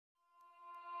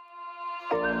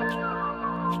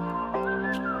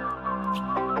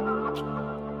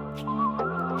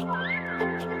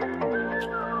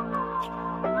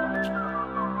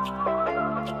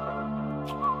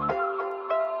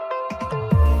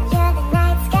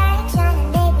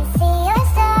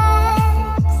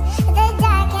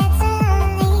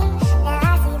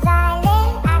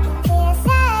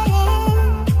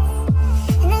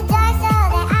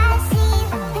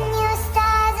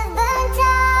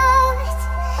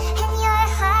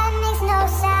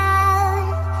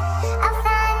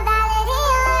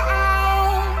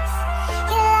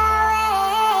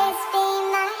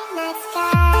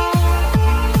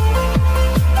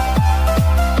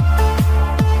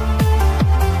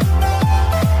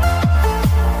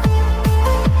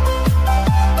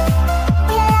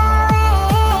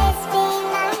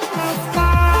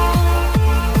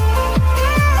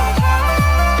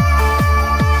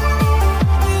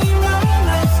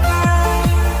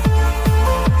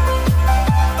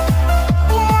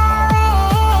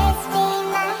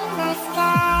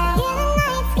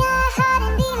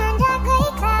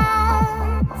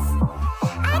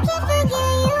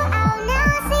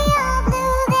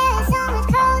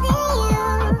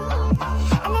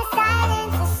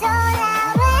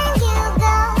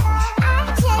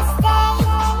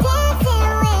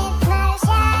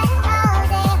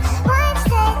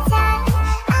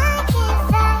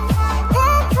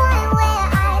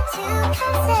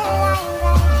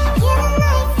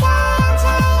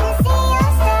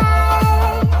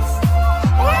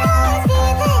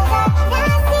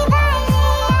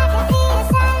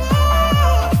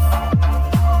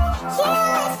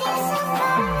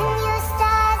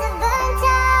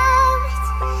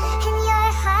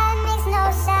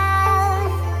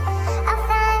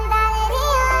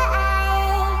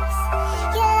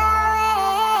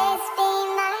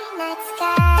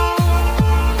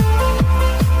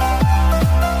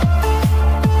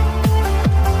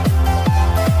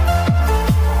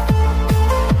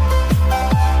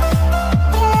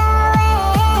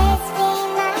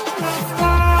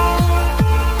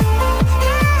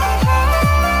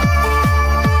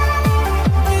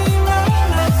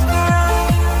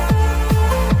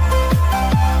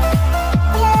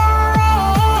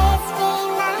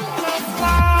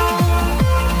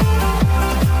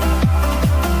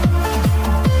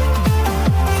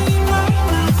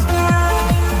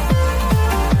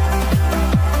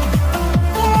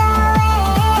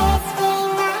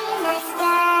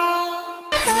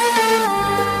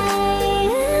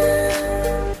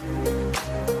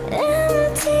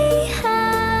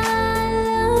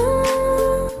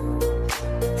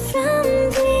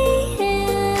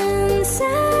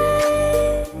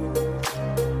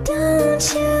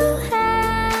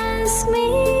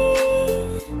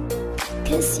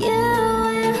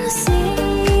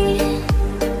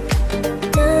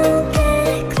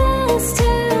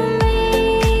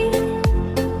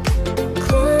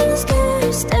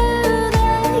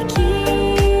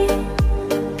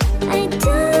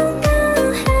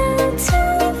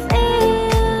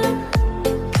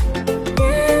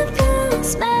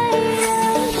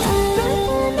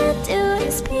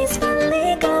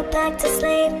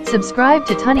Subscribe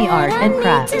to Tonni Art and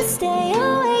Craft. To stay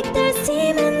awake, there's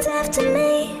demons after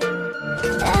me.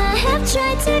 I have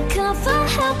tried to call for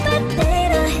help, but they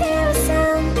don't hear a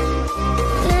sound.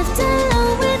 Left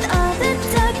alone with all the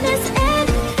darkness, and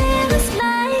it feels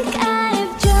like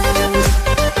I've drowned.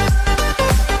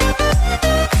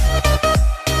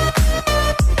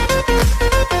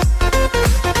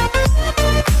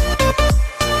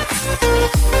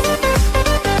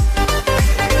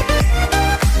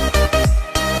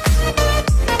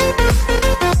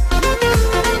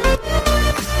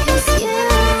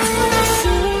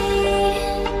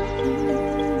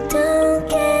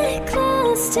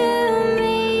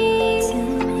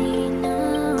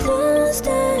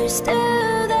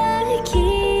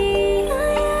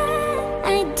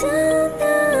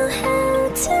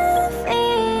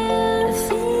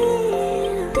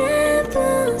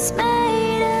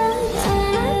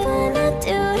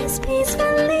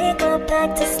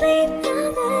 Back to sleep,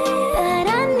 but I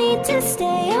need to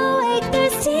stay awake.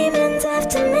 There's demons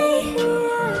after me.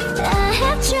 I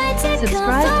have tried to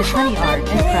subscribe to Tonni Art and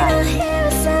Craft.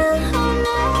 Left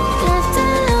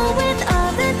alone with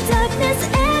all the darkness,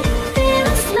 and it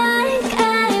feels like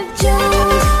I've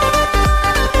drowned.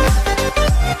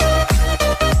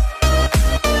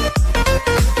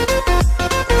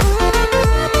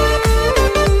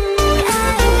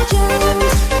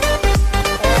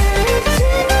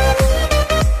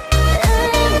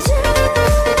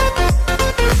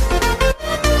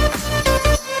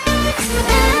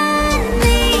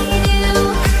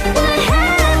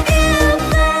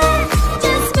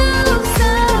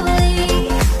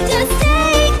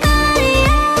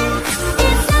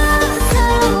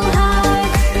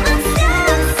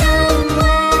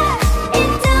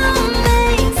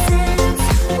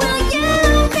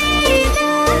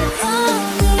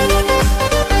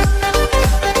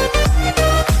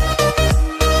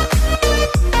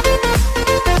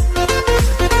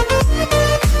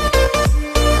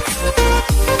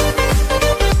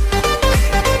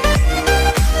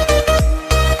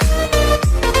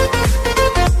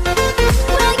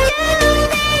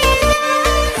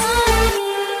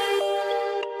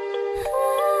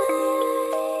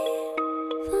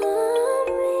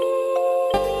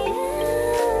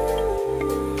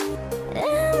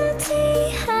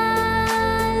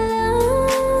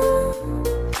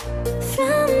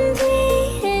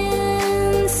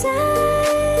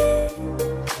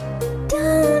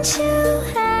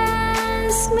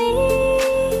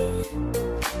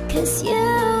 'cause you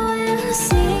will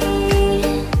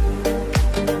see.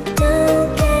 Don't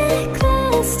get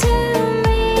close to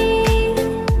me.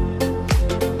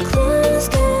 Close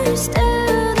doors to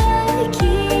the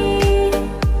key.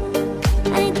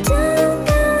 I don't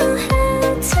know how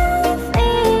to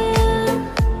feel.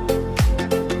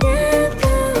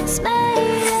 Never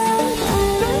smile.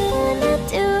 All I wanna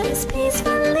do is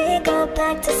peacefully go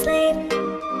back to sleep,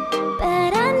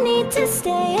 but I need to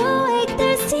stay awake.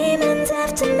 There's demons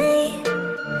after me.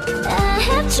 I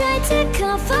have tried to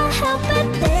call for help, but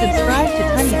they don't Subscribe to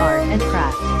hear Tonni Art sound. and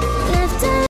Craft.